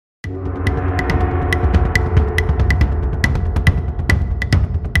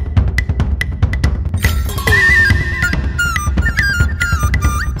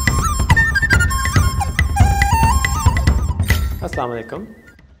السلام علیکم۔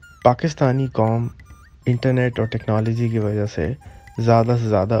 پاکستانی قوم انٹرنیٹ اور ٹیکنالوجی کی وجہ سے زیادہ سے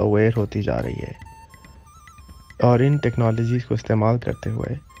زیادہ اویئر ہوتی جا رہی ہے، اور ان ٹیکنالوجیز کو استعمال کرتے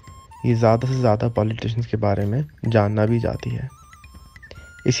ہوئے یہ زیادہ سے زیادہ پولیٹیشنز کے بارے میں جاننا بھی جاتی ہے۔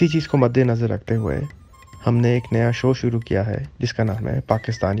 اسی چیز کو مد نظر رکھتے ہوئے ہم نے ایک نیا شو شروع کیا ہے جس کا نام ہے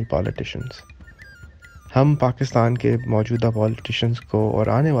پاکستانی پولیٹیشنز۔ ہم پاکستان کے موجودہ پولیٹیشنز کو اور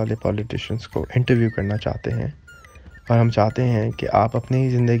آنے والے پولیٹیشنز کو انٹرویو کرنا چاہتے ہیں، اور ہم چاہتے ہیں کہ آپ اپنی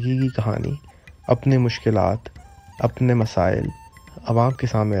زندگی کی کہانی، اپنے مشکلات، اپنے مسائل عوام کے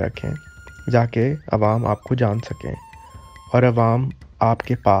سامنے رکھیں، جا کے عوام آپ کو جان سکیں، اور عوام آپ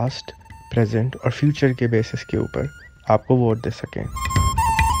کے پاسٹ، پریزنٹ اور فیوچر کے بیسس کے اوپر آپ کو ووٹ دے سکیں۔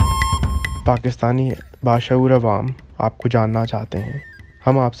 پاکستانی باشعور عوام آپ کو جاننا چاہتے ہیں۔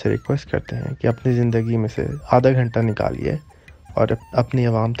 ہم آپ سے ریکویسٹ کرتے ہیں کہ اپنی زندگی میں سے آدھا گھنٹہ نکالیے اور اپنی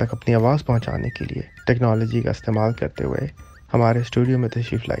عوام تک اپنی آواز پہنچانے کے لیے ٹیکنالوجی کا استعمال کرتے ہوئے ہمارے اسٹوڈیو میں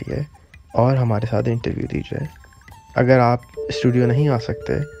تشریف لائیے اور ہمارے ساتھ انٹرویو دیجیے۔ اگر آپ اسٹوڈیو نہیں آ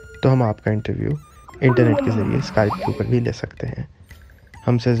سکتے تو ہم آپ کا انٹرویو انٹرنیٹ کے ذریعے اسکائپ کے اوپر بھی لے سکتے ہیں۔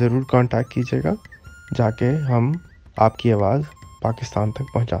 ہم سے ضرور کانٹیکٹ کیجیے گا، جا کے ہم آپ کی آواز پاکستان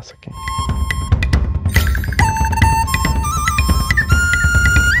تک پہنچا سکیں۔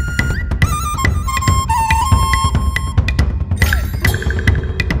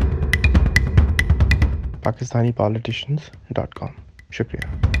 pakistanipoliticians.com۔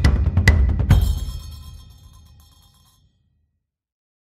 شکریہ۔